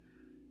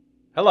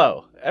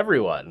Hello,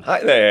 everyone.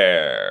 Hi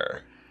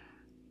there.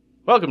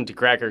 Welcome to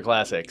Cracker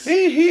Classics,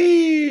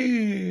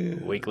 Hee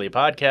weekly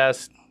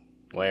podcast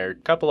where a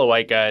couple of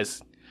white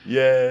guys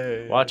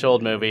Yay. watch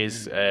old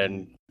movies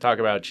and talk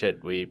about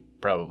shit we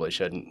probably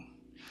shouldn't.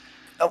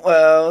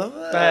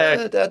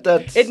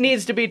 That's... It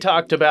needs to be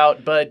talked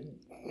about, but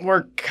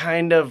we're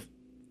kind of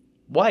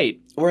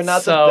white. We're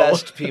not the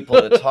best people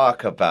to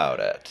talk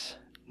about it.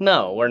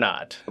 No, we're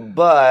not.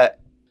 But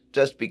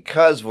just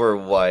because we're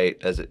white,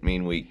 does it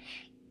mean we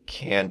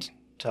can't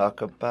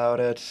talk about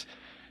it?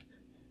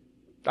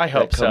 I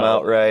hope so. Come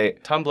out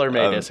right. Tumblr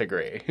may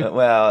disagree. There's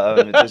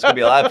going to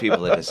be a lot of people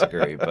that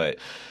disagree, but...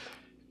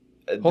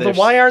 Well, then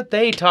why aren't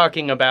they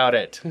talking about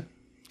it?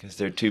 Because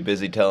they're too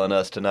busy telling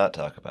us to not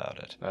talk about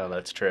it. Oh,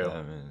 that's true.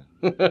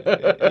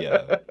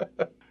 Yeah.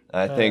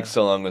 I think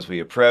so long as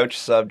we approach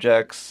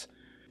subjects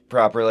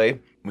properly,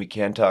 we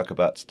can talk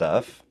about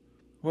stuff.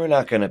 We're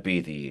not going to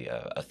be the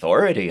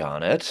authority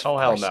on it. Oh,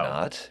 hell no.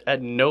 Not.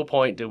 At no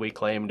point do we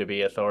claim to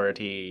be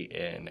authority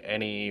in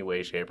any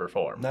way, shape, or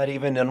form. Not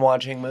even in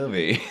watching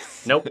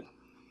movies. Nope.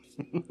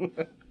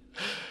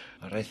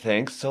 But I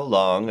think so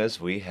long as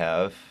we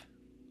have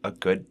a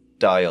good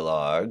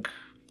dialogue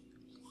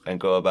and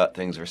go about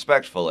things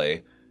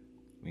respectfully,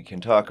 we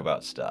can talk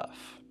about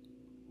stuff.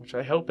 Which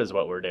I hope is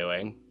what we're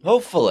doing.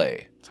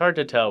 Hopefully. It's hard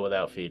to tell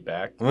without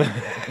feedback.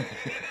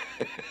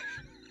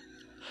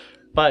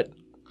 But,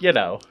 you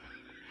know,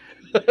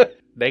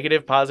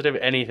 negative, positive,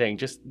 anything,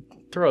 just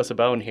throw us a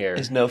bone here.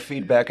 Is no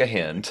feedback a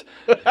hint?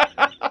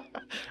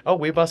 Oh,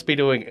 we must be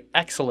doing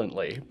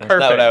excellently. That's Perfect.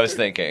 not what I was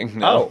thinking.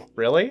 No. Oh,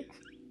 really?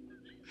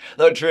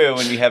 Though true,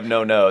 when you have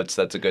no notes,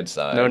 that's a good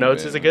sign. No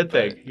notes is a good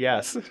thing,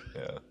 yes.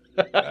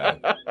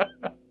 Yeah.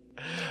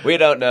 We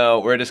don't know.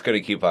 We're just going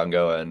to keep on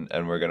going,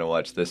 and we're going to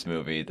watch this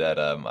movie that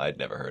I'd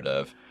never heard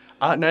of.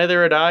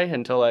 Neither had I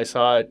until I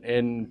saw it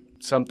in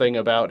something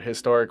about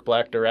historic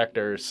black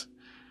directors.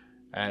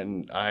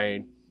 And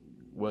I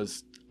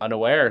was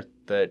unaware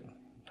that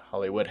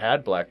Hollywood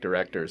had black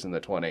directors in the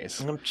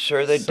 20s. I'm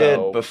sure they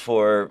did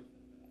before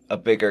a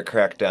bigger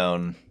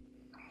crackdown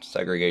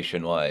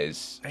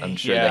segregation-wise. I'm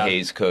sure the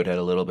Hays Code had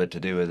a little bit to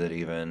do with it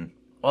even.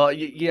 Well,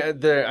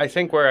 yeah, I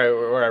think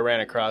where I ran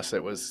across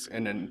it was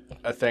in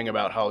a thing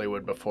about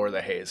Hollywood before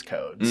the Hays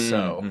Code.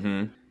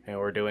 And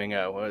we're doing,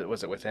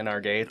 was it Within Our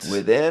Gates?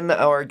 Within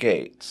Our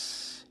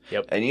Gates.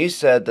 Yep. And you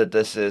said that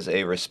this is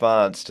a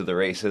response to the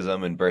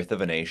racism in Birth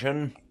of a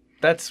Nation?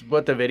 That's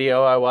what the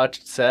video I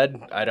watched said.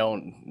 I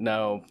don't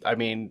know. I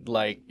mean,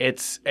 like,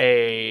 it's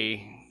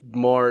a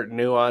more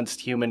nuanced,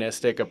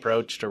 humanistic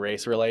approach to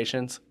race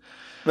relations.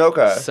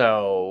 Okay.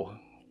 So,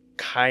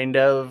 kind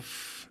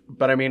of.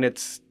 But, I mean,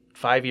 it's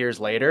 5 years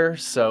later,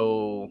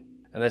 so...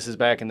 And this is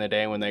back in the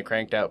day when they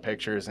cranked out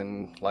pictures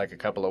in, like, a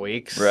couple of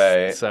weeks.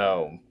 Right.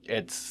 So,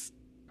 it's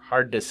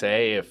hard to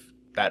say if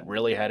that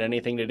really had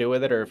anything to do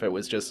with it or if it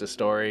was just a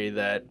story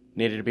that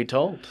needed to be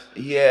told.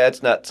 Yeah,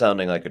 it's not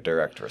sounding like a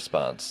direct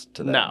response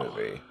to that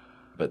movie.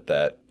 But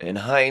that, in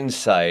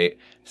hindsight,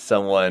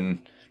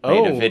 someone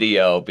made a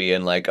video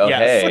being like,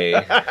 hey,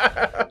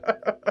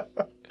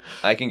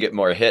 I can get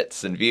more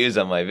hits and views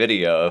on my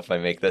video if I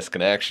make this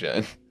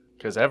connection.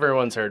 Because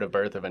everyone's heard of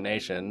Birth of a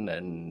Nation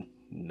and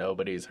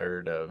nobody's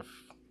heard of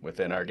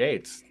Within Our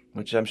Gates.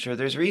 Which I'm sure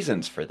there's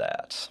reasons for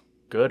that.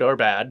 Good or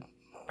bad.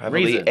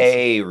 Probably reasons.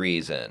 A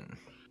reason.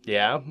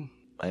 Yeah?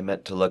 I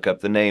meant to look up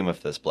the name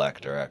of this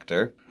black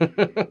director.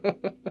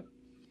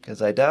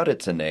 Because I doubt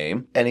it's a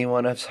name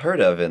anyone has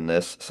heard of in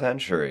this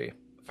century.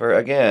 For,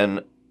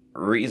 again,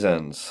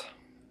 reasons.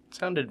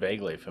 Sounded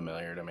vaguely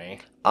familiar to me.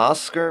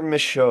 Oscar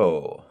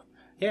Michaud.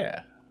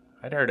 Yeah,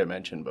 I'd heard it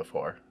mentioned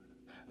before.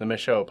 The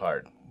Michaud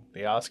part.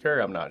 The Oscar,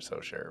 I'm not so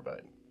sure,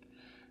 but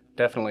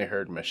definitely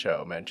heard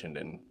Michaud mentioned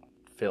in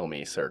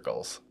filmy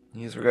circles.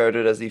 He's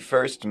regarded as the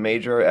first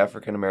major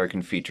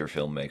African-American feature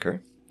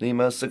filmmaker, the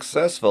most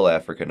successful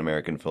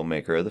African-American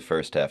filmmaker of the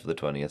first half of the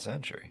 20th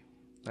century.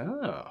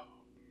 Oh.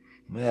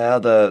 Well,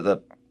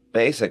 the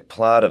basic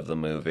plot of the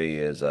movie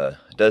is, it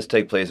does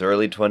take place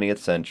early 20th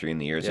century in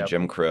the years of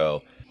Jim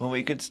Crow. Well,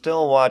 we could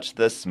still watch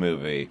this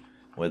movie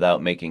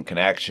without making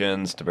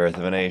connections to Birth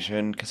of a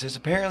Nation, because there's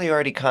apparently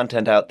already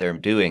content out there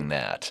doing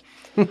that.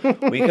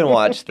 We can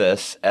watch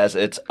this as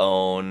its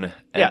own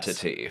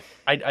entity.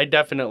 Yes. I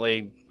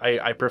definitely...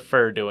 I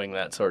prefer doing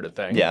that sort of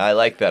thing. Yeah, I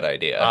like that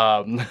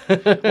idea.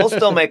 We'll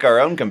still make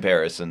our own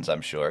comparisons, I'm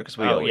sure, because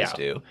we always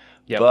do.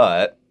 Yep.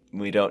 But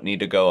we don't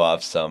need to go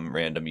off some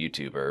random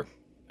YouTuber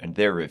and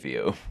their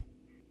review.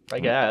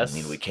 I guess. I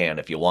mean, we can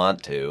if you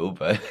want to,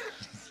 but...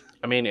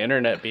 I mean,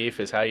 internet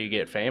beef is how you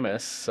get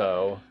famous,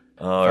 so...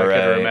 If I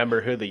could remember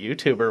who the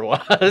YouTuber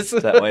was.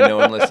 Is that why no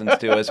one listens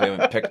to us? We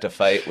haven't picked a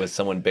fight with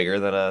someone bigger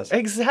than us?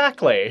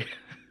 Exactly.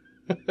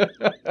 We're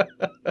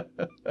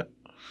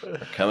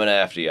coming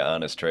after you,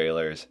 honest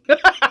trailers.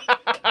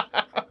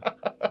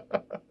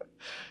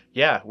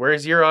 Yeah,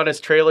 where's your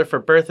honest trailer for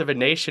Birth of a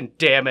Nation,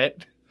 damn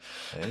it?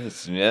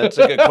 That's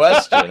a good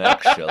question,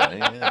 actually.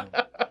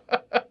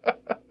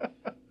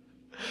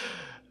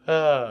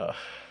 Yeah.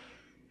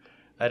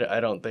 I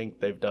don't think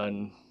they've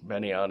done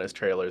many honest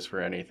trailers for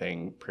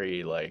anything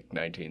pre, like,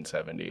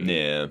 1970.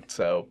 Yeah.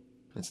 So,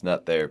 It's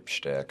not their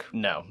shtick.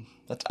 no.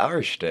 That's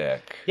our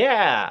shtick.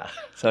 Yeah!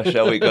 So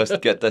shall we go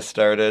get this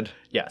started?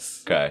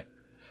 Yes. Okay.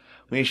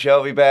 We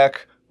shall be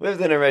back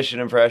with intermission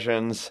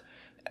impressions,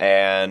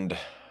 and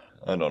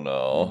I don't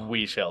know.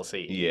 We shall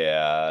see.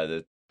 Yeah.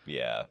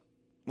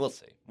 We'll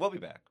see. We'll be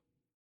back.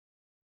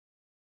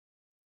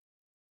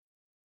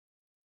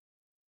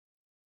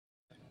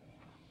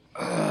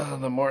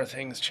 The more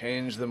things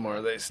change, the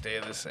more they stay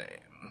the same.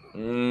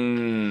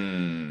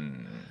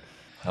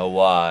 How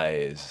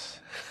wise.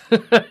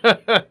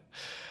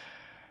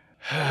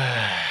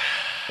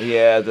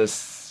 Yeah,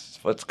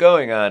 what's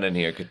going on in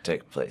here could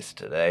take place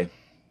today.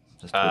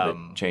 Just with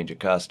a change of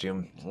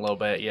costume. A little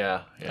bit,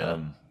 yeah.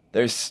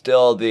 There's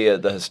still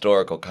the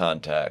historical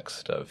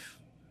context of,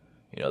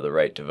 the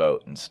right to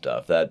vote and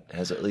stuff. That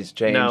has at least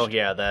changed. No,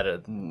 yeah,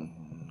 that.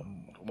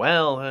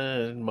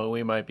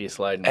 We might be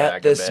sliding back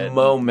At this a bit.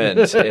 moment,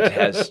 it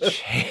has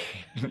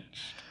changed.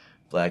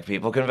 Black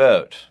people can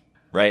vote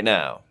right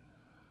now.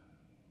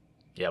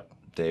 Yep.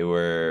 They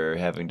were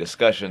having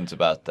discussions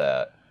about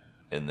that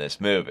in this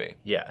movie.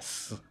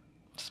 Yes.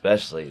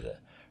 Especially the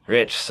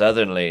rich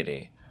Southern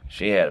lady.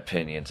 She had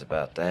opinions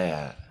about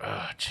that.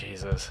 Oh,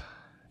 Jesus.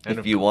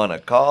 If you want to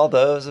call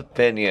those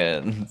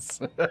opinions.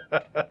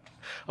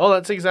 Oh,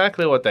 that's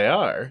exactly what they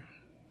are.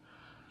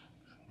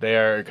 They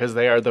are, because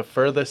they are the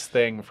furthest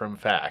thing from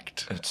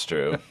fact. It's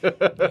true.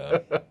 Yeah.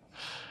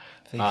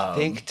 If they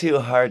think too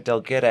hard,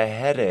 they'll get a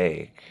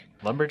headache.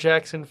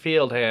 Lumberjacks and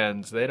field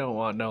hands, they don't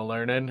want no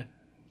learning.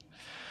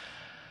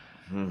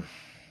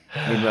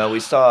 Meanwhile, we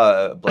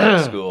saw a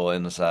black school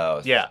in the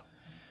South. Yeah.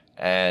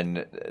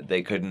 And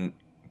they couldn't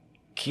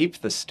keep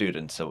the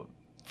students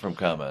from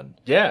coming.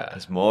 Yeah.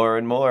 Because more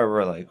and more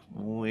were like,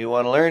 we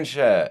want to learn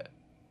shit.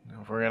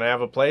 If we're going to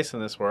have a place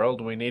in this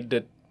world, we need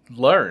to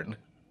learn.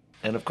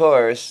 And of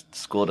course, the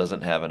school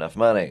doesn't have enough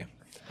money.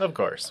 Of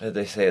course.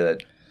 They say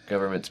that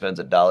government spends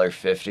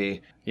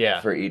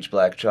 $1.50 for each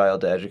black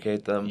child to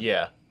educate them.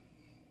 Yeah.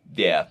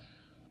 Yeah.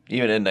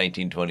 Even in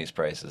 1920s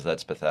prices,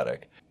 that's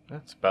pathetic.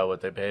 That's about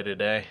what they pay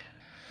today.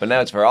 But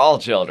now it's for all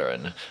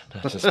children,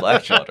 not just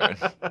black children.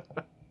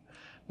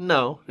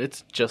 No,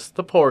 it's just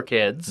the poor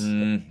kids.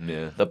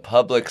 Yeah. The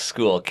public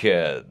school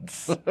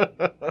kids.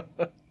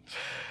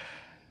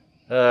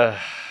 Yeah.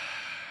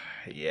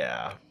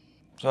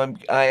 So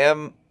I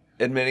am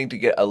admitting to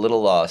get a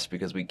little lost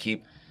because we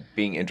keep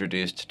being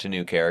introduced to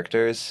new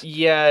characters.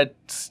 Yeah,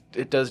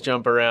 it does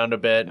jump around a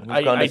bit.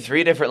 We've gone to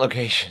 3 different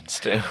locations,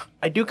 too.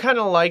 I do kind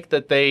of like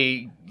that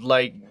they,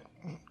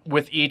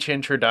 with each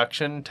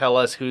introduction, tell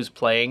us who's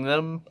playing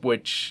them,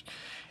 which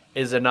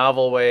is a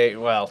novel way.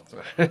 Well,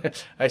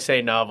 I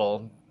say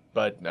novel,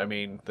 but, I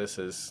mean, this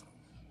is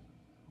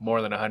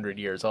more than 100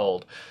 years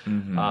old.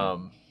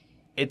 Mm-hmm.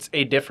 It's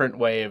a different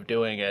way of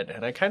doing it,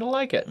 and I kind of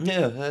like it.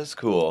 Yeah, that's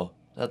cool.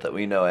 Not that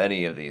we know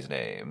any of these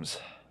names.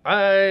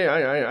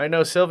 I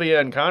know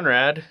Sylvia and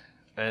Conrad,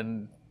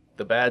 and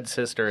the bad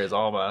sister is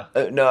Alma.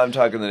 No, I'm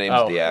talking the names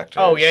of the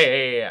actors. Oh,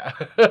 yeah.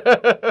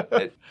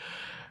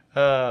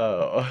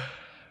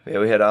 Yeah,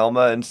 we had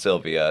Alma and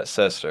Sylvia,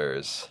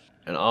 sisters.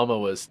 And Alma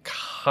was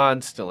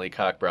constantly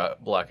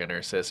cock-blocking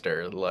her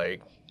sister,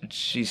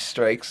 She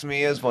strikes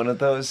me as one of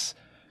those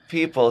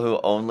people who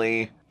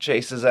only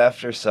chases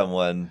after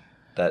someone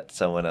that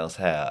someone else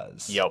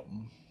has. Yep.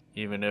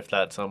 Even if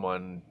that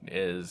someone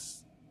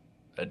is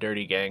a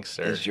dirty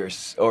gangster. Is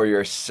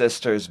your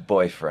sister's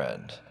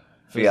boyfriend.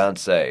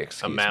 Fiancé,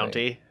 excuse me. A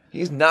Mountie?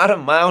 He's not a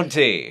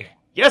Mountie.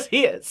 Yes,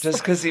 he is. Just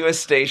because he was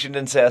stationed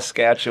in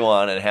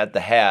Saskatchewan and had the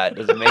hat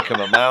doesn't make him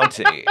a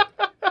Mountie.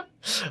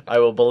 I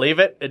will believe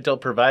it until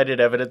provided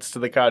evidence to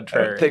the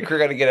contrary. I don't think we're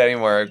going to get any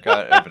more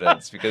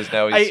evidence because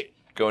now he's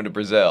going to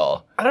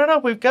Brazil. I don't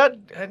know.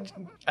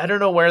 I don't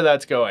know where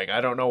that's going.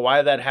 I don't know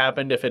why that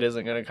happened if it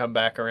isn't going to come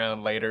back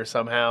around later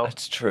somehow.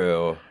 That's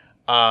true.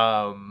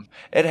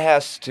 It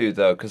has to,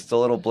 though, because the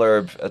little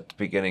blurb at the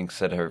beginning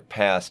said her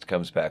past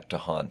comes back to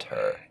haunt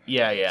her.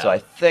 Yeah. So I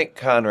think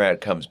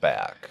Conrad comes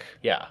back.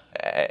 Yeah.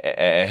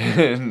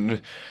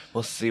 And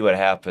we'll see what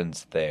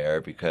happens there,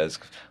 because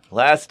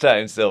last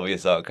time Sylvia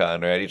saw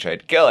Conrad, he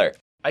tried to kill her.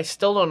 I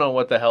still don't know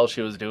what the hell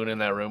she was doing in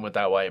that room with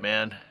that white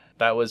man.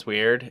 That was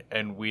weird,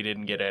 and we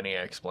didn't get any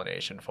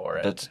explanation for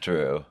it. That's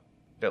true.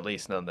 At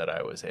least none that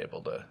I was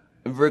able to.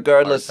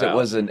 Regardless, it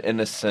was an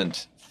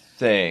innocent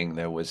thing.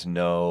 There was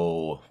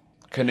no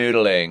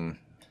canoodling.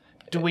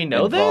 Do we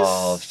know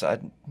involved. this?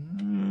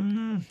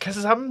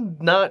 Because I'm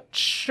not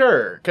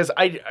sure. Because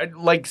I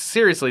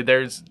seriously,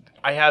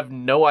 I have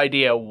no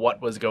idea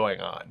what was going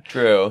on.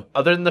 True.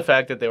 Other than the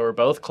fact that they were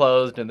both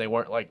closed and they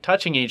weren't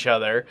touching each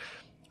other.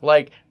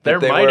 There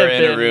they might were have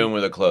been in a room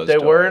with a closed door.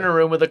 They were in a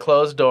room with a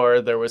closed door.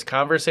 There was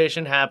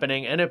conversation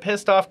happening, and it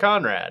pissed off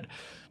Conrad.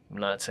 I'm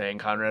not saying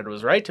Conrad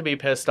was right to be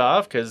pissed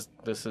off, because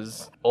this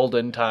is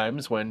olden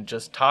times when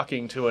just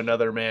talking to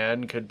another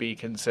man could be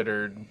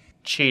considered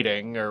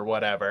cheating or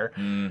whatever.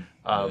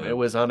 It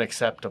was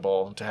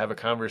unacceptable to have a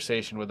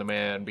conversation with a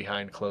man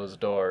behind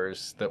closed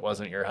doors that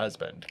wasn't your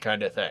husband,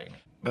 kind of thing.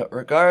 But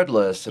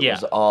regardless, it Yeah.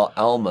 was all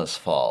Alma's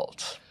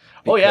fault.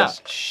 Oh, yeah.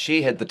 Because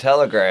she had the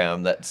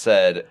telegram that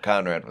said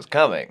Conrad was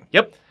coming.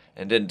 Yep.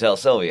 And didn't tell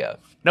Sylvia.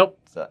 Nope.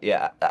 So,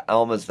 yeah,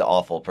 Alma's the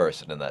awful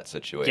person in that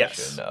situation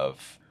Yes.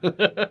 of,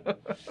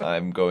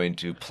 I'm going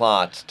to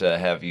plot to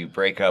have you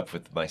break up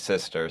with my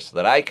sister so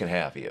that I can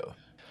have you.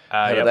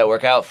 How did that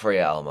work out for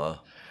you,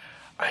 Alma?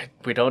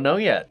 We don't know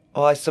yet.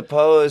 Well, I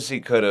suppose he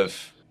could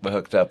have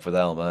hooked up with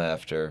Alma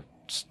after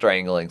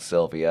strangling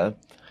Sylvia,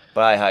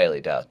 but I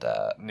highly doubt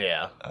that.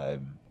 Yeah.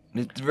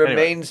 It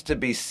remains to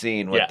be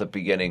seen what the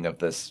beginning of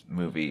this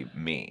movie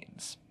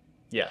means.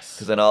 Yes.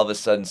 Because then all of a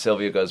sudden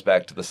Sylvia goes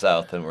back to the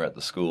South and we're at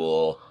the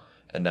school,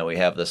 and now we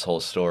have this whole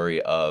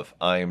story of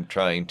I'm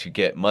trying to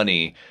get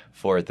money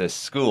for this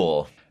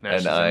school. Now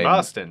she's in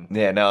Boston.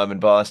 Yeah, now I'm in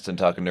Boston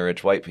talking to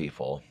rich white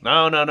people.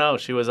 No.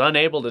 She was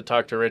unable to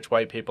talk to rich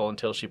white people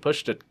until she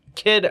pushed a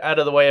kid out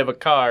of the way of a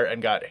car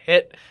and got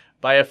hit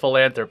by a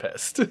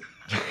philanthropist.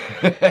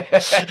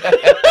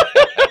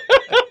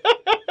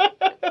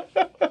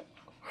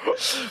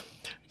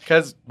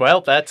 Because, well,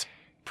 that's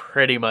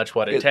pretty much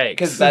what it takes.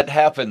 Because that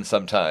happens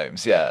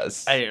sometimes,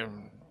 yes.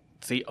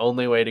 It's the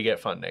only way to get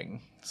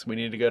funding. So we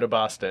need to go to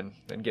Boston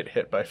and get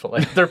hit by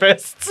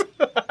philanthropists.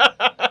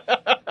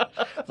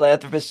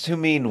 Philanthropists who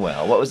mean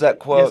well. What was that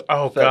quote? Yes.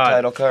 Oh, that God.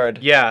 Title card?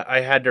 Yeah,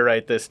 I had to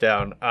write this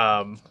down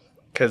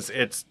because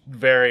it's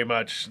very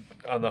much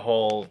on the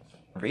whole.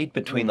 Read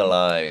between the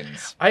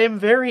lines. I am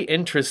very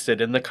interested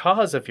in the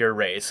cause of your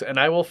race, and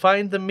I will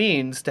find the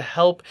means to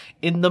help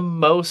in the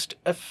most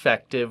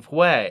effective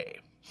way.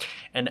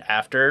 And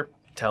after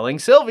telling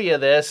Sylvia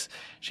this,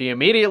 she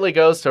immediately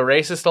goes to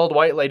racist old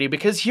white lady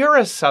because you're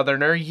a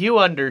Southerner, you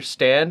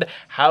understand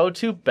how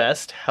to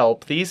best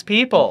help these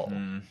people.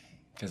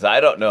 Because I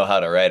don't know how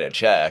to write a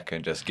check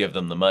and just give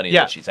them the money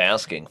that she's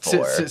asking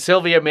for.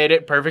 Sylvia made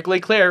it perfectly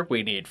clear.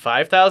 We need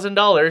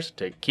 $5,000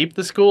 to keep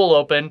the school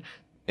open.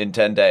 In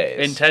 10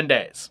 days. In 10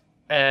 days.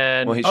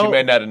 And well, she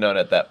may not have known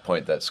at that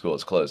point that school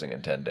is closing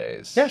in 10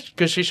 days. Yeah,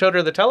 because she showed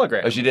her the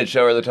telegram. Oh, she did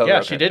show her the telegram?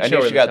 Yeah, she did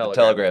show her the telegram. I knew she got the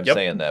telegram. telegram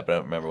saying that, but I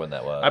don't remember when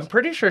that was. I'm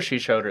pretty sure she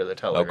showed her the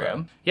telegram.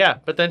 Okay. Yeah,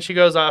 but then she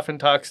goes off and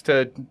talks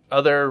to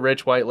other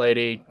rich white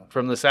lady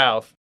from the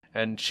South,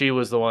 and she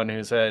was the one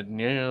who said,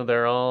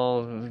 they're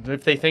all,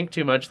 if they think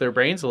too much, their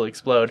brains will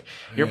explode.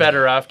 You're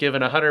better off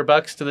giving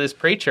 $100 to this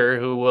preacher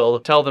who will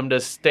tell them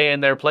to stay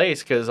in their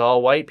place because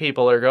all white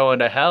people are going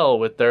to hell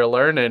with their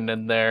learning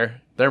and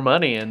their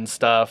money and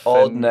stuff.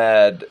 Old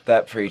Ned,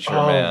 that preacher,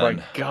 man. Oh,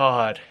 my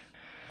God.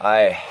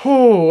 There's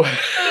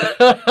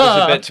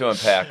a bit to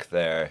unpack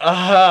there.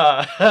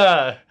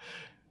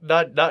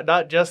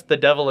 Not just the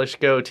devilish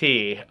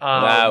goatee.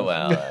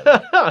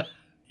 Well.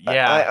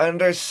 Yeah. I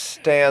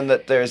understand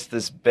that there's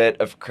this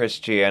bit of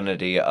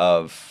Christianity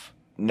of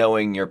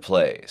knowing your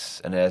place,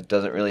 and it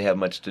doesn't really have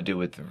much to do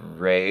with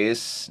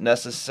race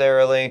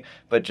necessarily,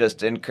 but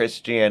just in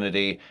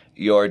Christianity,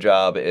 your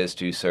job is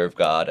to serve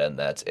God, and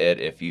that's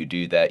it. If you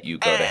do that, you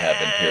go to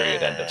heaven,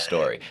 period, end of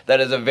story. That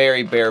is a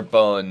very bare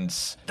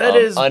bones,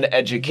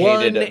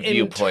 uneducated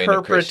viewpoint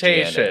of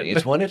Christianity.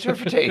 It's one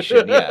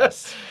interpretation,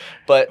 yes.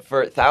 But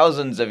for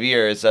thousands of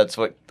years, that's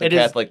what the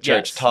Catholic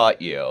Church taught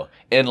you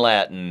in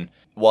Latin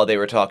while they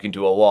were talking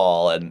to a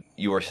wall, and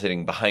you were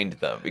sitting behind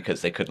them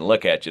because they couldn't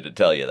look at you to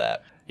tell you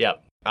that.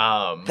 Yep.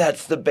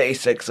 That's the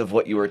basics of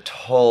what you were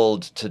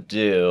told to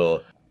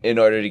do in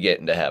order to get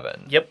into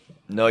heaven. Yep.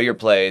 Know your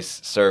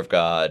place, serve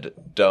God,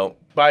 don't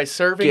by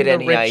serving get the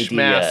any rich ideas.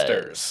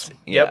 masters.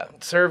 Yeah.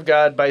 Yep. Serve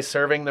God by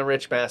serving the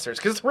rich masters.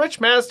 Because rich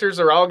masters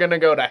are all going to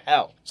go to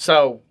hell.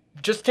 So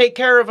just take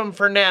care of them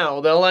for now.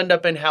 They'll end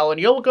up in hell,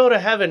 and you'll go to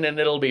heaven, and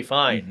it'll be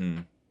fine. Mm-hmm.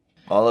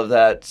 All of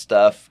that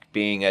stuff,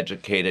 being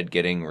educated,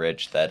 getting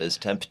rich, that is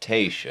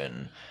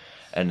temptation,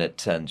 and it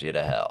sends you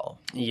to hell.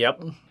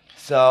 Yep.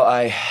 So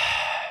I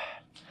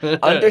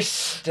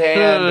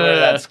understand where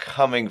that's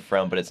coming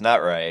from, but it's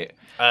not right.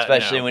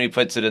 Especially when he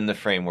puts it in the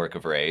framework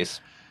of race.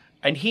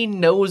 And he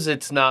knows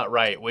it's not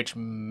right, which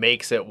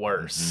makes it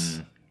worse.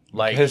 Mm-hmm.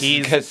 Like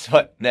Because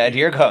what, Ned,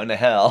 you're going to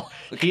hell.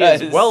 He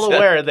is well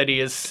aware that he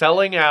is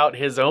selling out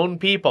his own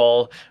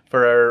people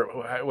for,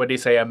 what do you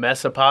say, a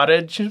mess of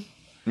pottage?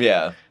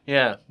 Yeah.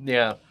 Yeah.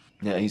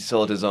 Yeah, he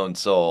sold his own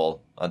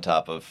soul on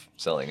top of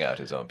selling out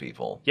his own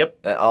people. Yep.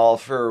 And all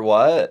for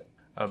what?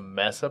 A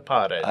mess of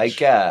pottage. I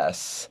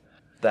guess.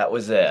 That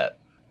was it.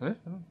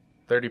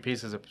 30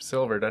 pieces of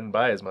silver doesn't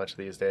buy as much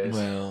these days.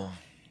 Well,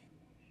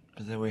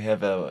 but then we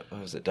have, what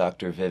was it,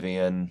 Dr.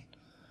 Vivian?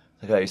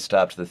 The guy who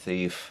stopped the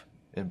thief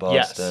in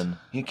Boston. Yes.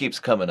 He keeps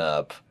coming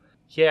up.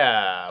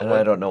 Yeah. And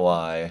I don't know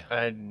why.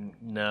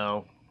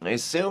 No. I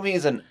assume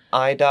he's an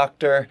eye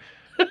doctor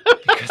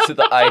because of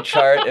the eye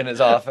chart in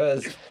his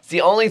office. It's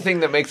the only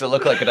thing that makes it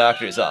look like a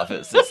doctor's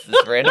office. It's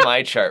this random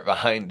eye chart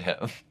behind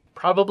him.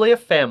 Probably a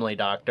family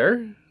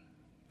doctor.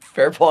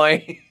 Fair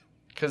point.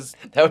 Because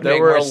there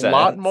were a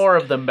lot more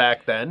of them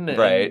back then.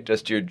 Right,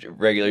 just your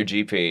regular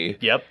GP.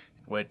 Yep,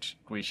 which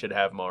we should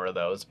have more of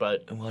those,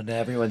 but... Well, now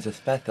everyone's a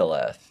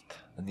specialist,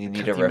 and you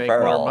need a referral. You make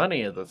more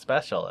money as a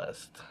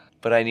specialist.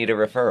 But I need a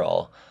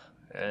referral.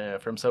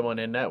 From someone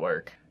in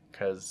network,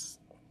 because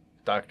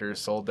doctors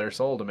sold their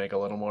soul to make a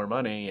little more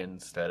money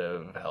instead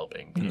of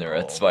helping people.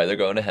 That's why they're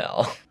going to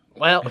hell.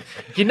 Well,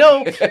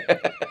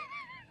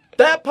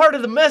 that part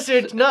of the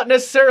message, not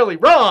necessarily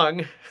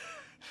wrong,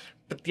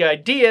 but the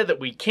idea that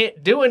we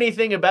can't do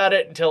anything about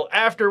it until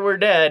after we're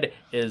dead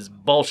is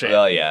bullshit.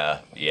 Well,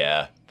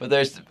 yeah. But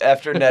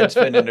after Ned's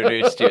been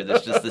introduced here,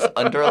 there's just this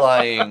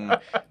underlying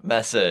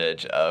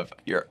message of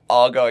you're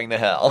all going to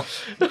hell.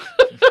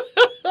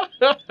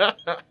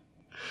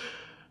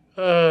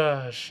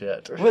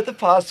 Shit. With the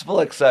possible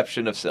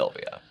exception of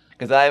Sylvia.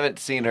 Because I haven't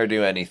seen her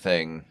do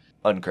anything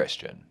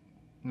unchristian.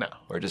 No.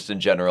 Or just in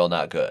general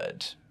not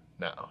good.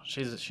 No.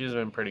 She's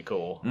been pretty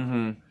cool.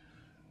 Mm-hmm.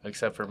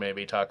 Except for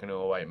maybe talking to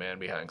a white man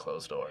behind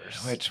closed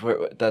doors. Which,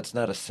 that's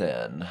not a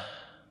sin.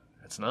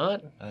 It's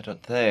not? I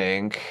don't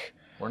think.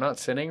 We're not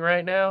sinning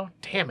right now?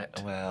 Damn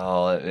it.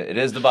 Well, it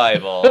is the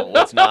Bible.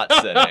 Let's not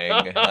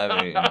sinning.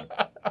 I mean...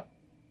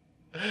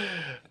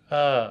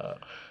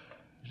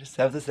 just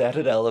have this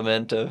added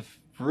element of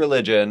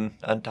religion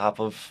on top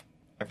of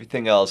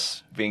everything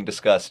else being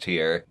discussed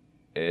here.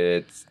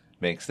 It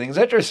makes things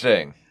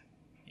interesting.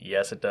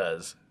 Yes, it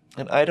does.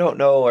 And I don't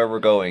know where we're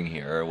going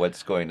here or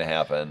what's going to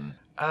happen.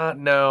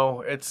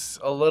 No, it's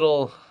a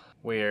little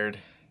weird.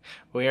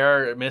 We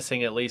are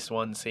missing at least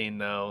one scene,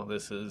 though.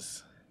 This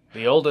is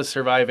the oldest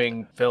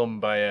surviving film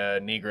by a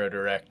Negro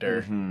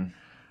director. Mm-hmm.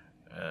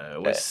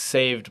 It was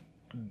saved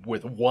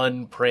with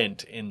one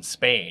print in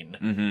Spain.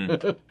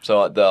 Mm-hmm.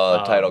 So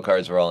the title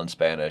cards were all in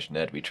Spanish and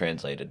had to be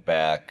translated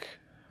back.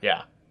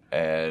 Yeah.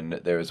 And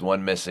there was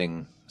one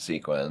missing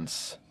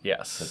sequence.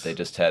 Yes. That they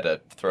just had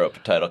to throw up a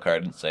title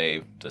card and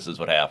say, this is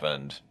what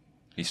happened.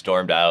 He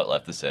stormed out,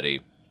 left the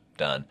city.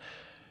 Done.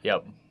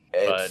 Yep.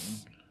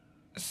 It's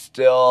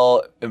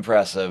still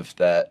impressive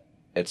that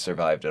it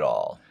survived at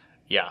all.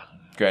 Yeah.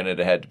 Granted,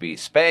 it had to be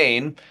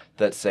Spain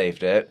that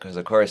saved it, because,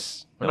 of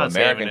course, no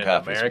American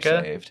copies were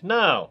saved.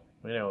 No.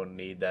 We don't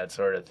need that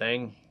sort of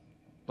thing.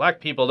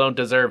 Black people don't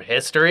deserve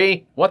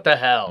history. What the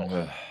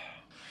hell?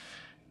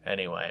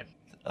 Anyway.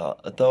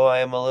 Though I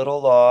am a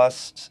little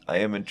lost, I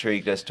am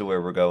intrigued as to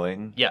where we're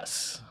going.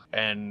 Yes.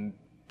 And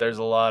there's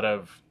a lot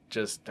of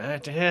just,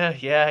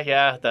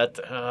 yeah, that,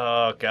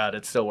 oh, God,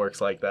 it still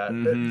works like that.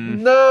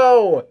 Mm-hmm.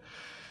 No!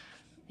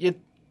 You'd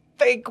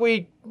think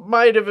we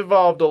might have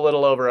evolved a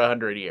little over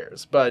 100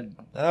 years, but...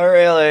 Not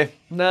really.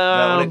 No.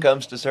 Not when it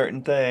comes to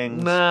certain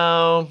things.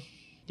 No.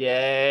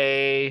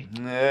 Yay.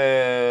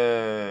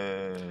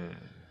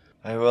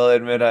 I will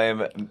admit I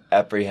am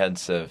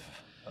apprehensive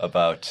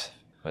about,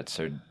 what's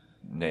her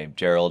name,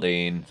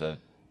 Geraldine, the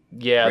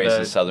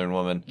racist Southern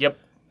woman. Yep.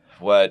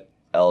 What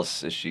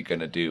else is she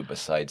gonna do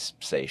besides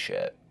say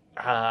shit?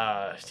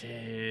 Yeah.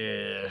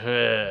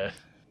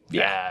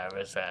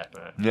 What's that?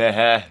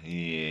 Yeah.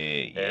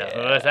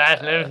 What's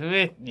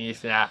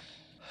that?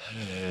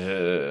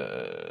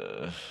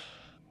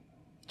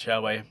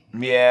 Shall we?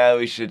 Yeah,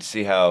 we should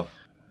see how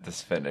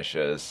this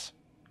finishes.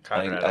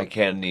 I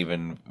can't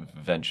even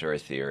venture a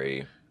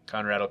theory.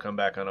 Conrad will come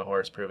back on a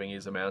horse, proving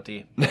he's a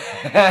Mountie.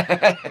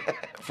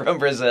 From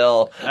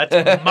Brazil.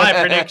 That's my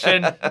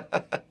prediction.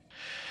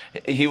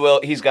 He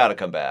will. He's got to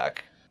come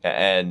back.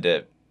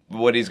 And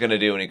what he's going to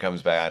do when he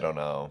comes back, I don't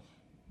know.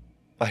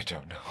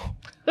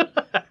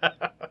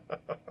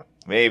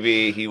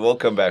 Maybe he will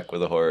come back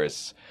with a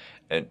horse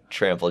and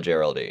trample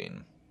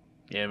Geraldine.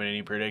 You have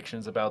any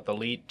predictions about the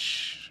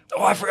leech?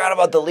 Oh, I forgot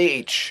about the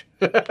leech.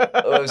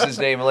 What was his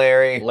name?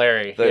 Larry?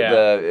 Larry,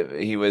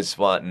 He was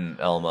wanting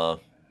Elma.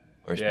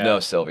 No,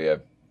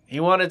 Sylvia. He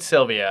wanted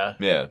Sylvia.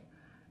 Yeah.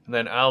 And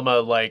then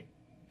Alma,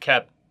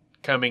 kept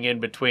coming in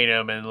between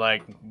him and,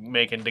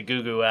 making the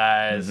goo-goo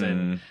eyes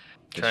and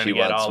trying to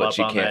get all up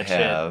on that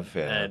shit.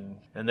 Yeah.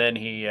 And then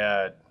he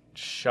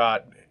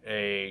shot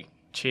a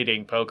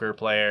cheating poker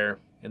player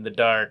in the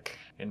dark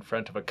in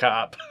front of a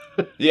cop.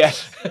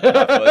 Yes.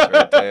 That was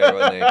right there,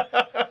 wasn't he?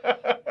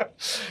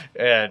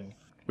 And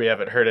we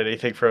haven't heard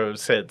anything from him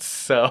since,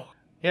 so...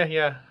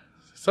 Yeah.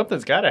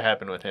 Something's got to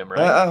happen with him, right?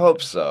 I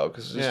hope so,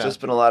 because there's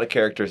just been a lot of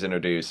characters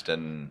introduced,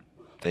 and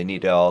they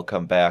need to all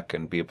come back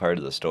and be a part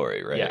of the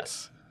story, right?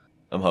 Yes.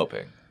 I'm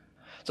hoping.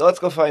 So let's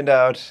go find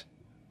out.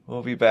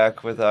 We'll be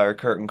back with our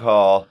curtain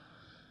call,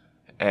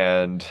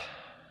 and...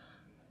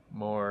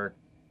 more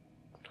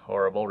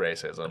horrible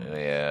racism.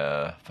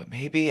 Yeah, but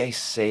maybe a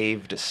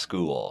saved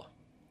school.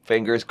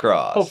 Fingers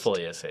crossed.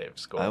 Hopefully a saved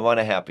school. I want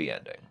a happy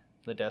ending.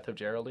 The death of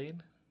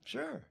Geraldine?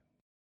 Sure.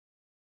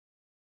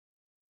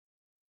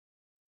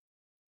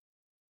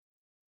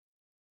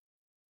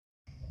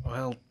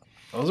 Well,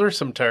 those are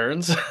some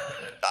turns.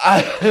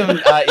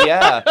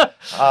 Yeah.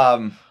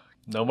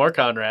 No more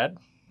Conrad.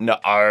 No,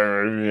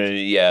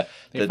 yeah.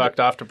 He fucked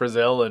off to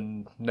Brazil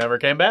and never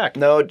came back.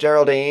 No,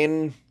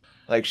 Geraldine,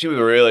 she was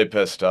really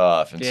pissed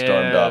off and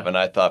stormed off, and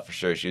I thought for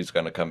sure she was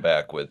going to come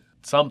back with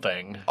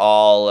something.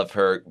 All of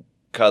her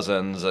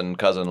cousins and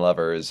cousin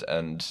lovers,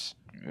 and...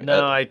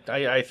 No,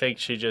 I think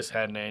she just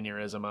had an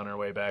aneurysm on her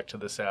way back to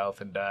the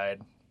South and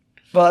died.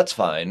 Well, that's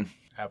fine.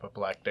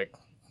 Apoplectic.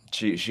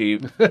 She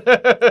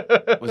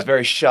was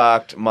very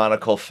shocked.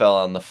 Monocle fell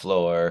on the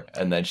floor,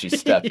 and then she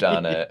stepped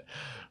on it.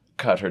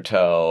 cut her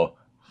toe,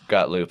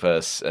 got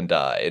lupus, and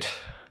died.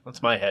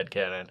 That's my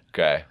headcanon.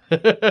 Okay.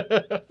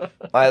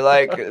 I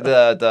like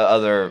the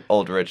other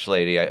old rich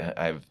lady,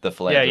 I've the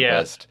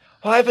philanthropist. Yeah.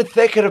 Well, I've been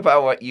thinking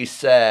about what you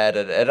said,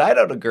 and I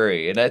don't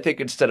agree. And I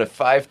think instead of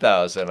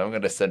 5,000, I'm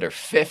going to send her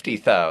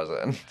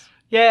 50,000.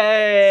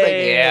 Yay! It's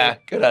like, yeah,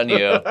 good on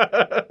you.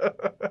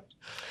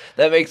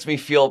 That makes me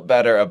feel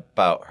better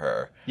about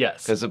her.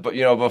 Yes. Because,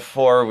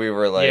 before we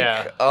were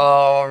like,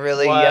 oh,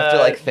 really? What? You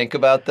have to, think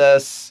about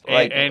this?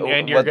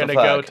 And you're going to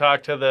go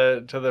talk to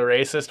the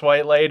racist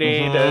white lady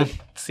to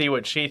see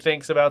what she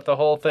thinks about the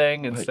whole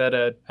thing instead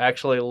of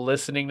actually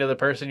listening to the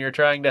person you're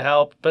trying to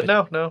help. But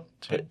no.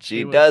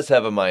 She does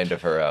have a mind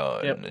of her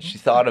own. Yep. She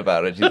thought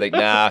about it. She's like,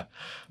 nah,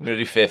 I'm going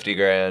to do 50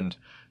 grand.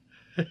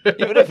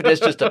 Even if it is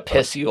just to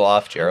piss you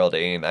off,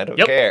 Geraldine, I don't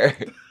care.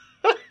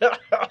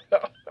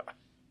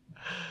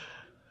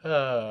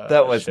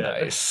 That was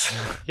nice.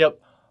 Yep.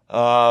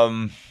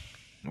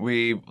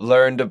 We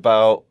learned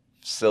about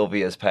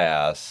Sylvia's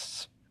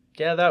past.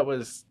 Yeah, that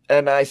was.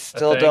 And I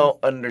still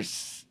don't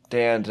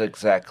understand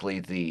exactly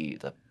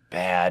the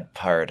bad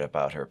part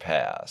about her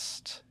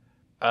past.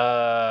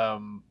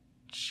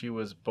 She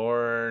was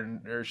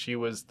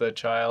the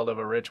child of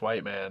a rich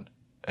white man.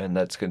 And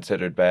that's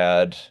considered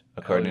bad,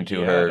 according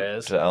to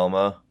her, to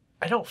Elma?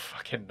 I don't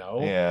fucking know.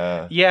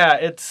 Yeah. Yeah,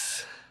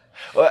 it's.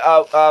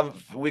 Well,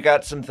 we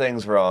got some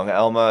things wrong.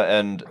 Elma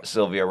and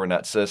Sylvia were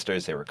not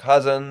sisters, they were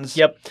cousins.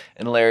 Yep.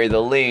 And Larry the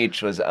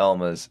Leech was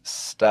Elma's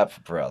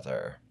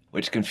stepbrother,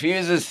 which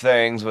confuses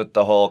things with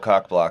the whole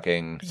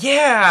cock-blocking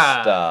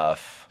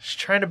stuff. She's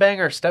trying to bang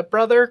her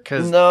stepbrother?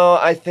 No,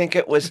 I think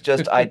it was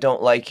just, I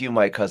don't like you,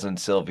 my cousin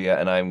Sylvia,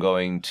 and I'm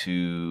going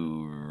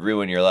to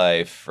ruin your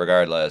life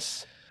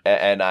regardless.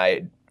 And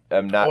I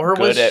am not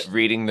good at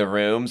reading the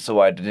room, so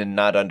I did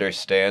not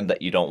understand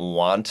that you don't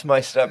want my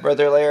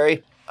stepbrother,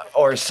 Larry.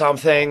 Or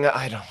something,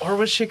 I don't know. Or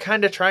was she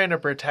kind of trying to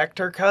protect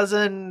her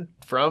cousin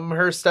from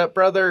her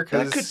stepbrother?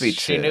 That could be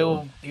she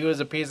knew he was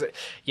a piece of...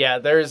 Yeah,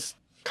 there's...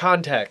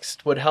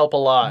 Context would help a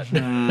lot.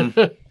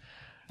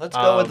 Let's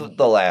go with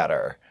the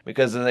latter,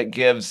 because then it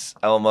gives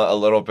Elma a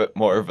little bit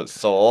more of a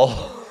soul.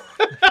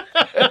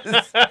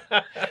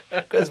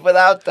 Because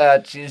without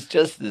that, she's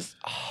just this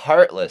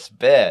heartless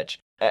bitch.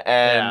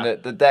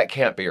 And that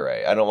can't be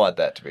right. I don't want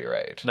that to be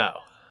right. No.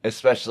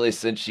 Especially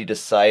since she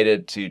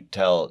decided to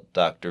tell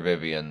Dr.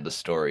 Vivian the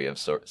story of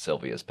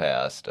Sylvia's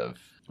past.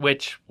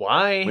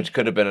 Why? Which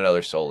could have been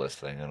another soulless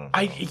thing. I don't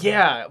know.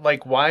 Yeah,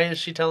 why is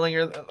she telling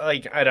her?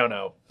 I don't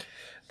know.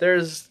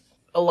 There's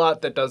a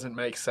lot that doesn't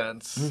make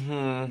sense.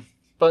 Mm-hmm.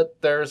 But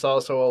there's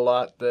also a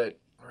lot that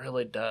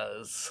really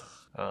does.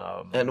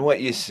 And what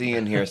you see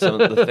in here,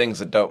 some of the things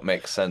that don't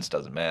make sense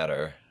doesn't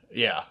matter.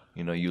 Yeah.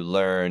 You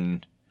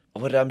learn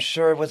what I'm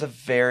sure was a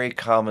very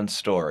common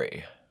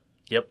story.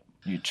 Yep.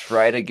 You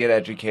try to get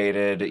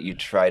educated, you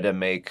try to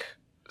make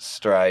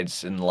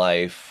strides in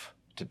life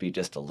to be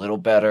just a little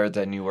better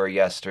than you were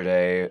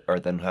yesterday, or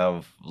than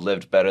have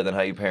lived better than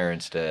how your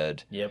parents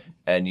did. Yep.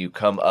 And you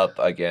come up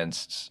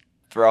against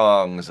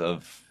throngs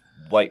of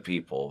white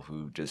people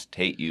who just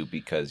hate you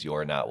because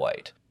you're not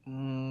white.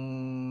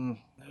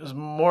 There's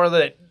more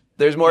that...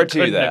 There's more to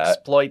that. You couldn't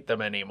exploit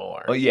them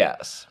anymore. Oh,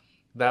 yes.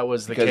 That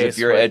was the case. Because if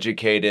you're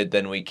educated,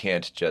 then we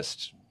can't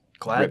just...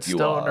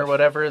 Gladstone or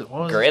whatever.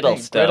 What was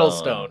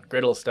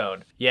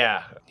Griddlestone.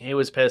 Yeah, he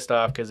was pissed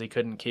off because he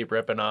couldn't keep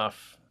ripping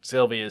off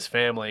Sylvia's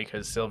family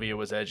because Sylvia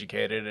was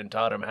educated and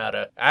taught him how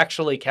to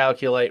actually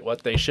calculate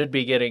what they should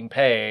be getting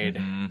paid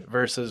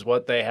versus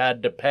what they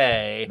had to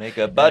pay. Make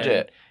a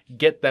budget.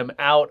 Get them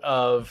out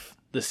of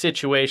the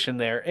situation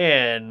they're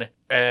in.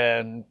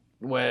 And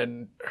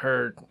when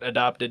her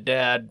adopted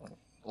dad,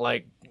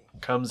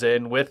 comes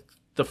in with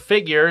the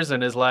figures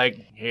and is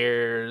like,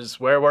 here's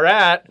where we're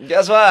at.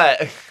 Guess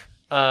what?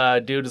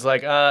 Dude is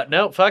like,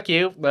 no, fuck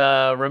you.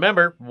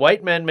 Remember,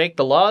 white men make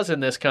the laws in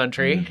this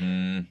country,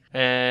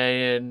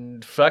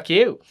 and fuck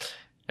you.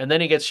 And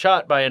then he gets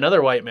shot by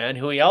another white man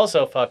who he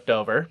also fucked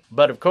over.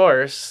 But of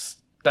course,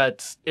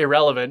 that's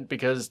irrelevant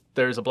because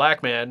there's a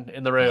black man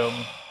in the room,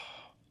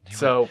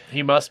 so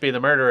he must be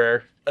the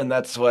murderer. And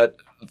that's what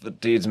the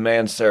dude's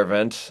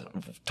manservant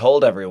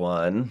told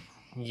everyone.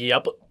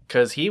 Yep,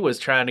 because he was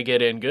trying to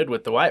get in good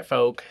with the white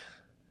folk.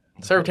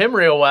 Served him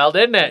real well,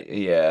 didn't it?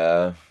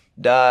 Yeah.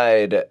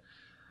 Died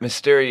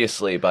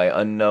mysteriously by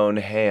unknown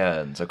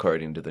hands,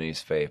 according to the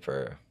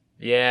newspaper.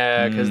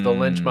 Yeah, because the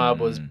lynch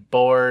mob was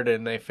bored,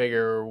 and they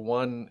figure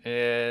one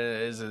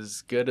is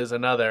as good as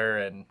another,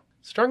 and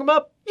strung him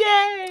up.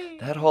 Yay!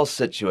 That whole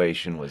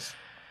situation was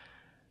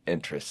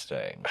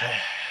interesting.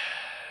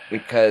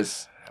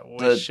 Because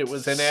the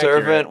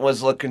servant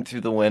was looking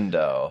through the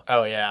window.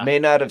 Oh, yeah. May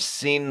not have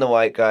seen the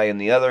white guy in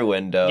the other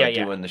window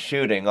doing the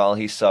shooting. All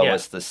he saw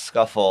was the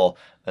scuffle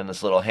and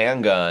this little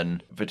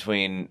handgun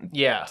between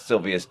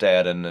Sylvia's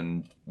dad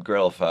and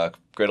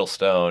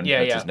Griddlestone,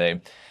 that's his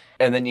name.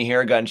 And then you hear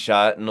a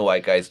gunshot and the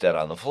white guy's dead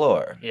on the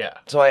floor. Yeah.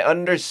 So I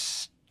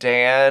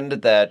understand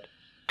that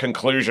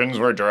conclusions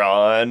were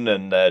drawn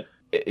and that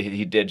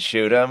he did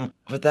shoot him.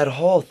 But that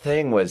whole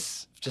thing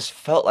just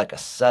felt like a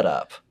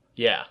setup.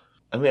 Yeah.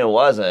 I mean, it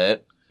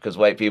wasn't, because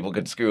white people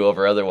could screw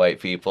over other white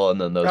people, and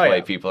then those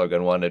white people are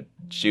going to want to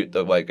shoot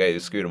the white guy who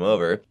screwed them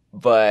over.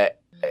 But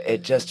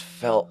it just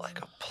felt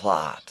like a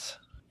plot.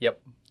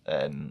 Yep.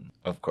 And,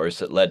 of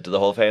course, it led to the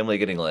whole family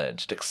getting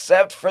lynched,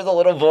 except for the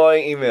little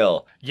boy,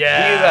 Emil.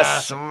 Yeah. He's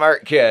a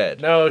smart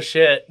kid. No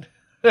shit.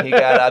 He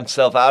got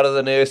himself out of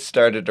the noose,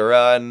 started to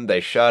run. They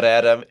shot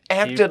at him,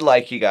 acted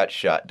like he got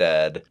shot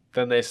dead.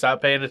 Then they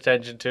stopped paying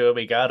attention to him.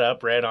 He got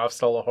up, ran off,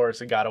 stole a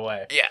horse, and got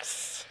away.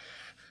 Yes.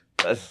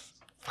 That's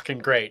fucking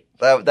great.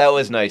 That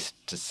was nice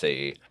to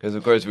see. Because,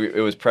 of course,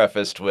 it was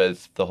prefaced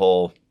with the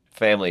whole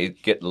family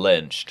get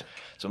lynched.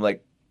 So I'm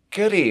like,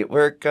 goody,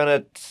 we're going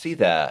to see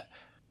that.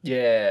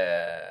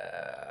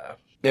 Yeah.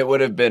 It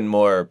would have been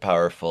more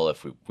powerful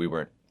if we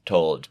weren't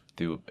told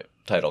through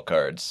title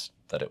cards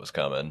that it was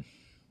coming.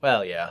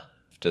 Well, yeah.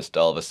 Just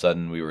all of a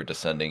sudden we were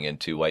descending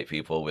into white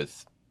people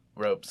with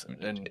ropes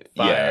and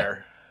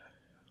fire.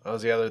 Yeah. That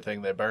was the other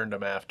thing. They burned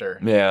them after.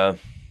 Yeah.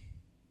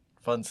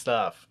 Fun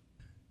stuff.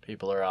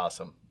 People are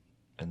awesome.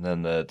 And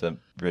then the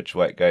rich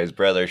white guy's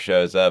brother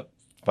shows up,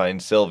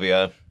 finds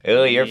Sylvia.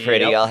 Oh, you're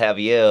pretty. Yep. I'll have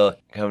you.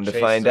 Come to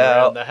find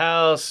out. Around the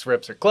house,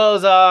 rips her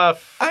clothes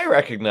off. I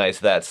recognize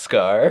that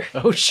scar.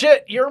 Oh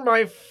shit! You're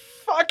my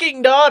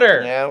fucking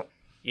daughter. Yeah.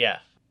 Yeah.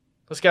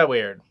 This got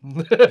weird.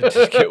 It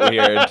just get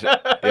weird.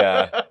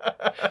 Yeah.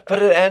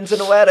 But it ends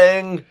in a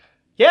wedding.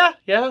 Yeah,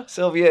 yeah.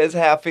 Sylvia is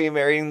happy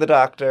marrying the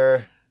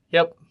doctor.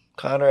 Yep.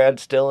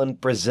 Conrad's still in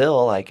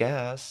Brazil, I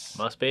guess.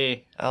 Must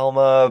be.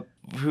 Alma,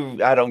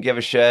 who I don't give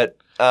a shit.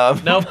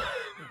 Nope.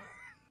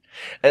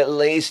 At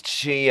least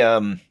she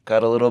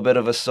got a little bit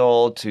of a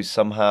soul to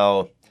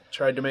somehow...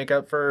 Tried to make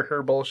up for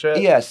her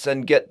bullshit? Yes,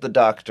 and get the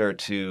doctor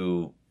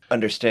to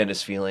understand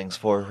his feelings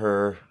for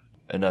her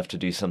enough to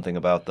do something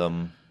about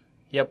them.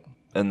 Yep.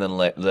 And then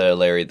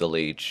Larry the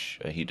Leech,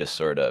 he just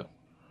sort of,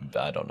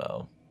 I don't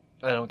know.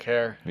 I don't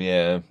care.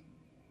 Yeah.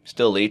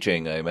 Still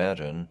leeching, I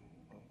imagine.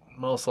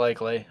 Most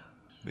likely.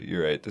 But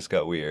you're right, this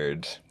got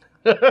weird.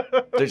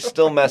 There's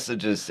still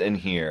messages in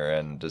here,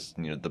 and just,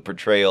 the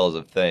portrayals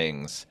of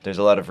things. There's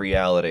a lot of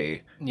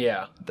reality.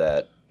 Yeah.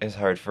 That is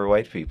hard for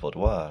white people to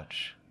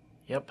watch.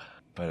 Yep.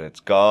 But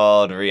it's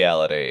called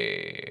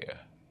reality.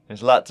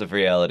 There's lots of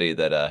reality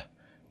that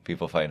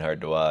people find hard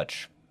to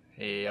watch.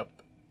 Yep.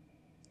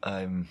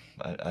 I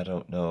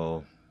don't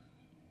know.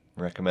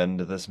 Recommend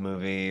this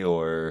movie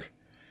or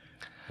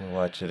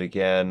watch it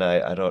again.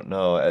 I don't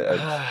know.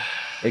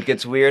 It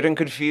gets weird and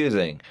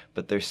confusing,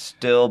 but there's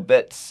still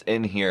bits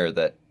in here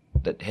that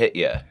hit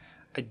you.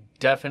 I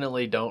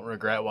definitely don't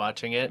regret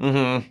watching it.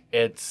 Mm-hmm.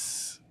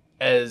 It's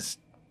as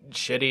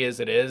shitty as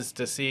it is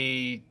to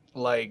see,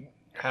 like,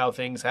 how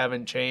things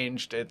haven't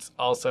changed. It's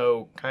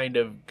also kind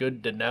of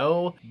good to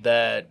know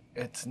that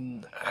it's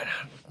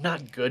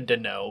not good to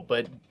know,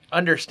 but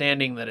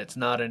understanding that it's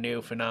not a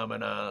new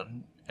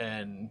phenomenon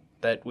and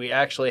that we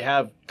actually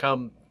have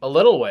come a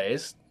little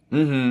ways.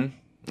 Mm-hmm.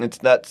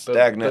 It's not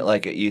stagnant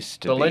like it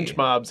used to be. The lynch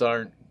mobs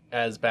aren't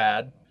as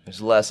bad.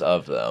 There's less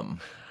of them.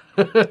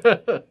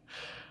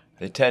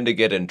 They tend to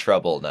get in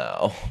trouble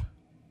now.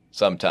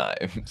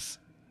 Sometimes.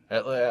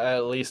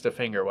 At least a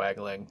finger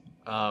waggling.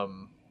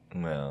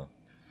 Well.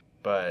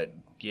 But,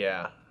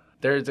 yeah.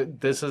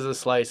 This is a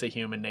slice of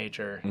human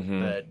nature.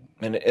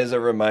 Mm-hmm. And it is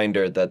a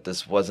reminder that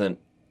this wasn't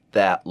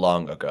that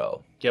long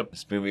ago. Yep.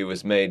 This movie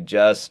was made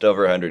just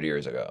over 100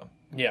 years ago.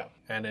 Yeah.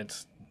 And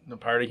it's a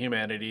part of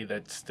humanity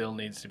that still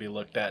needs to be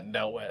looked at and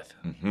dealt with.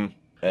 Mm-hmm.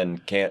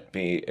 And can't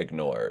be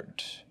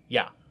ignored.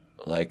 Yeah.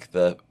 Like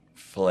the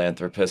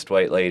philanthropist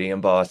white lady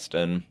in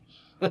Boston.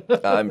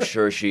 I'm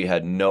sure she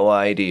had no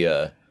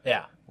idea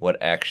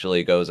what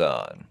actually goes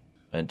on.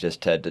 And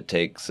just had to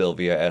take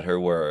Sylvia at her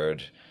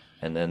word.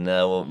 And then the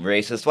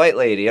racist white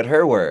lady at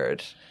her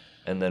word.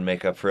 And then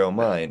make up her own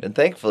mind. And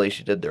thankfully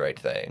she did the right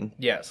thing.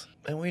 Yes.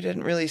 And we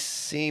didn't really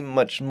see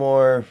much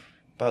more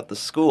about the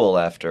school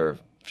after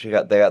they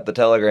got the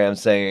telegram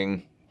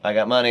saying, I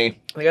got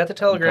money. They got the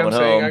telegram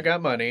saying, home. I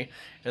got money.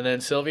 And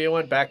then Sylvia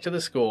went back to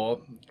the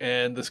school,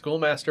 and the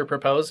schoolmaster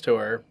proposed to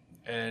her,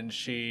 and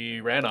she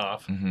ran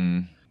off.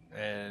 Mm-hmm.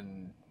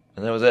 And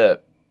that was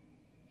it.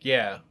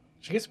 Yeah.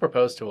 She gets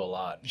proposed to a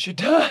lot. She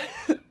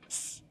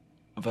does.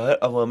 But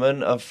a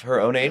woman of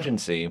her own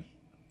agency.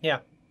 Yeah.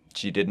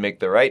 She did make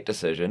the right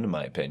decision, in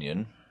my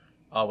opinion.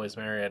 Always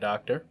marry a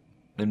doctor.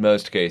 In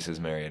most cases,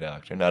 marry a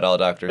doctor. Not all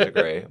doctors are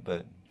great,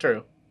 but...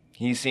 True.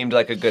 He seemed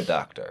like a good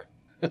doctor.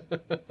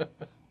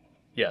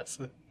 Yes.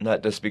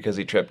 Not just because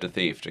he tripped a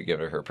thief to give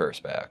her purse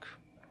back.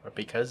 But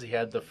because he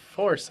had the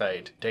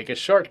foresight to take a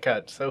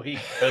shortcut so he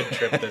could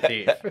trip the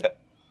thief.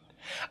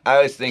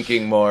 I was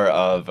thinking more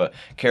of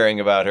caring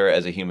about her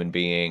as a human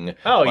being.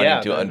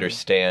 Wanting to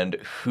understand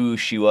who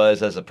she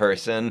was as a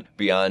person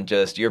beyond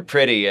just, you're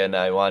pretty and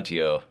I want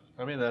you.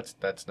 I mean, that's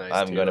nice.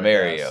 I'm going to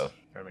marry you.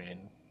 I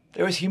mean...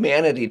 There was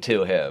humanity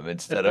to him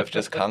instead of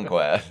just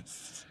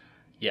conquest.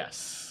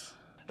 Yes.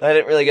 I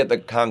didn't really get the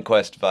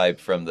conquest vibe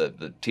from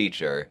the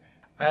teacher,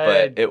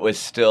 but it was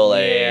still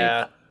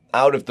a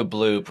out of the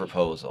blue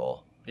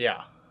proposal.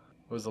 Yeah.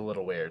 It was a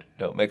little weird.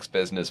 Don't mix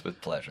business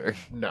with pleasure.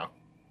 No.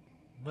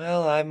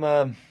 Well,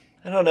 I'm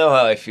I don't know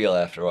how I feel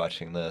after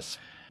watching this.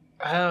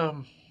 I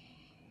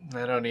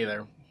don't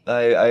either.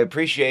 I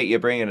appreciate you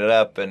bringing it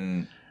up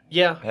and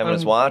having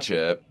us watch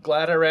it.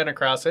 Glad I ran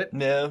across it.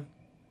 Yeah.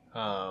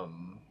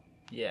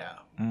 Yeah.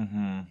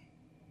 Mm-hmm.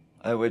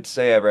 I would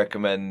say I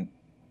recommend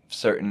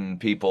certain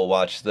people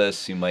watch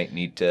this. You might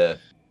need to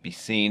be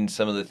seeing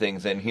some of the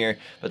things in here,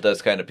 but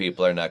those kind of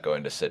people are not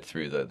going to sit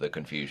through the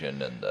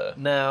confusion and the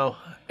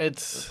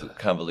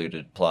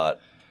convoluted plot.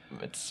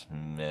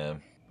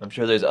 I'm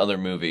sure there's other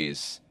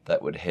movies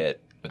that would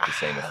hit with the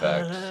same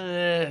effect.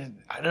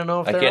 I don't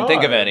know if I can't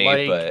think of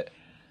any, but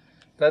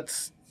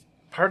that's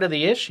part of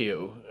the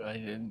issue.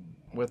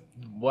 With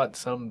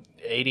some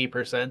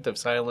 80% of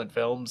silent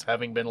films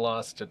having been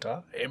lost to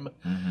time,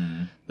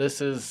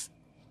 this is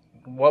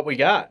what we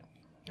got.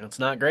 It's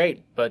not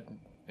great, but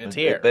it's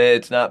here. But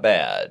it's not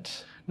bad.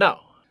 No.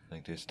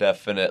 Like, there's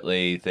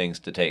definitely things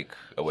to take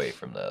away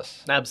from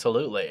this.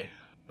 Absolutely.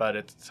 But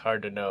it's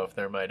hard to know if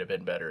there might have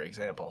been better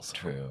examples.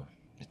 True.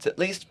 It's at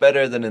least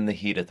better than In the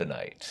Heat of the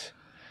Night.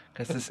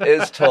 Because this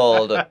is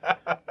told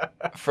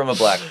from a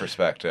black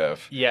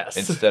perspective. Yes.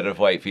 Instead of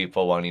white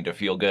people wanting to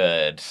feel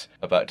good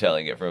about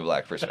telling it from a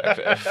black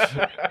perspective.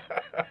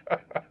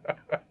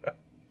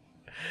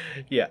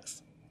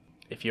 Yes.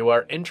 If you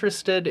are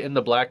interested in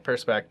the black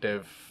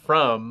perspective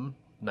from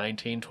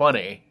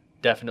 1920,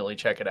 definitely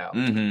check it out.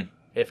 Mm-hmm.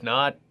 If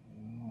not,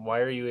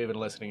 why are you even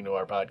listening to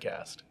our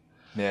podcast?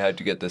 Yeah, how'd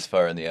you get this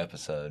far in the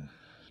episode?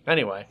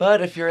 Anyway.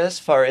 But if you're this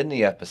far in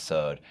the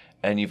episode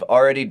and you've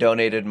already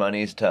donated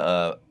monies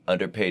to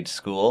underpaid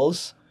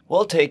schools,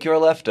 we'll take your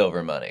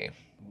leftover money.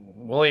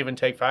 We'll even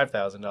take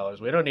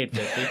 $5,000. We don't need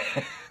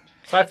 50.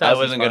 5,000. I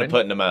wasn't going to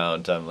put an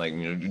amount. I'm like,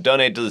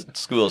 donate to the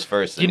schools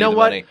first. You know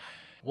what? Money.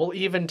 We'll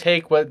even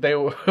take what the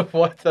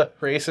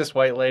racist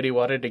white lady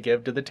wanted to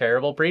give to the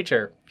terrible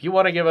preacher. If you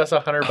want to give us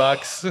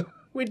 $100,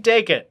 we'd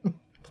take it.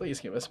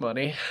 Please give us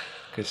money.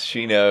 Because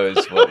she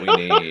knows what we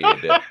need.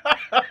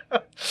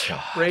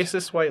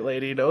 Racist white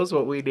lady knows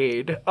what we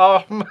need.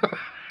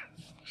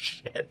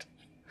 Shit.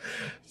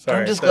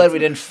 Sorry. I'm just glad we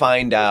didn't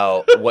find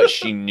out what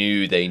she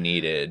knew they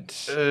needed.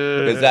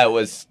 Because that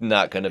was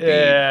not going to be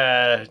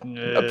a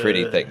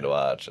pretty thing to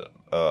watch.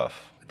 Ugh.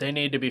 They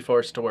need to be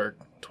forced to work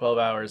 12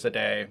 hours a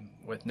day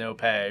with no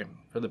pay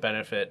for the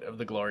benefit of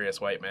the glorious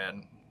white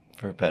man.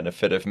 For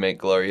benefit of make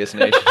glorious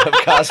nation of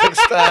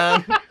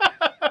Kazakhstan.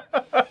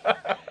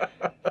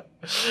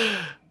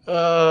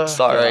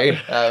 Sorry.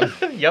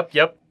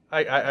 Yep.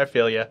 I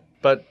feel you.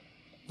 But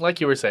like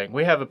you were saying,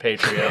 we have a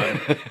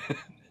Patreon.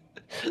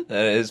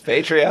 That is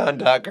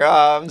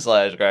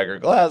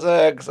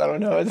patreon.com/crackerclassics. I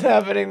don't know what's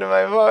happening to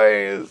my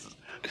voice.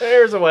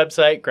 There's a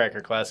website,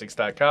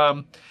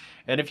 crackerclassics.com.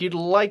 And if you'd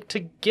like to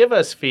give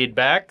us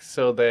feedback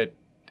so that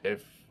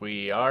if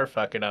we are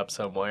fucking up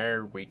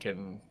somewhere, we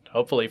can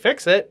hopefully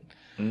fix it,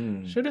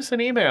 shoot us an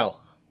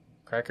email.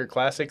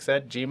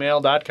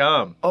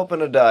 crackerclassics@gmail.com.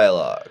 Open a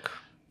dialogue.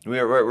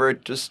 We're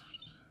just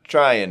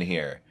trying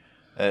here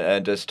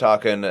and just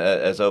talking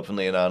as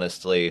openly and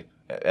honestly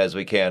as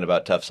we can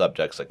about tough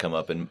subjects that come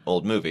up in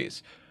old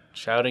movies.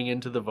 Shouting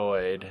into the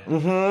void.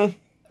 Mm-hmm.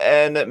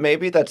 And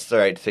maybe that's the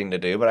right thing to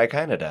do, but I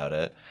kind of doubt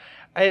it.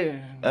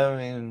 I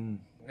mean...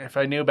 If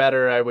I knew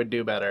better, I would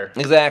do better.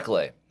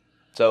 Exactly.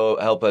 So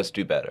help us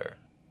do better.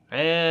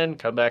 And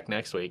come back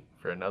next week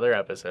for another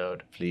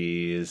episode.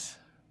 Please.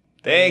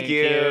 Thank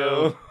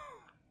you.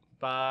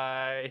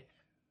 Bye.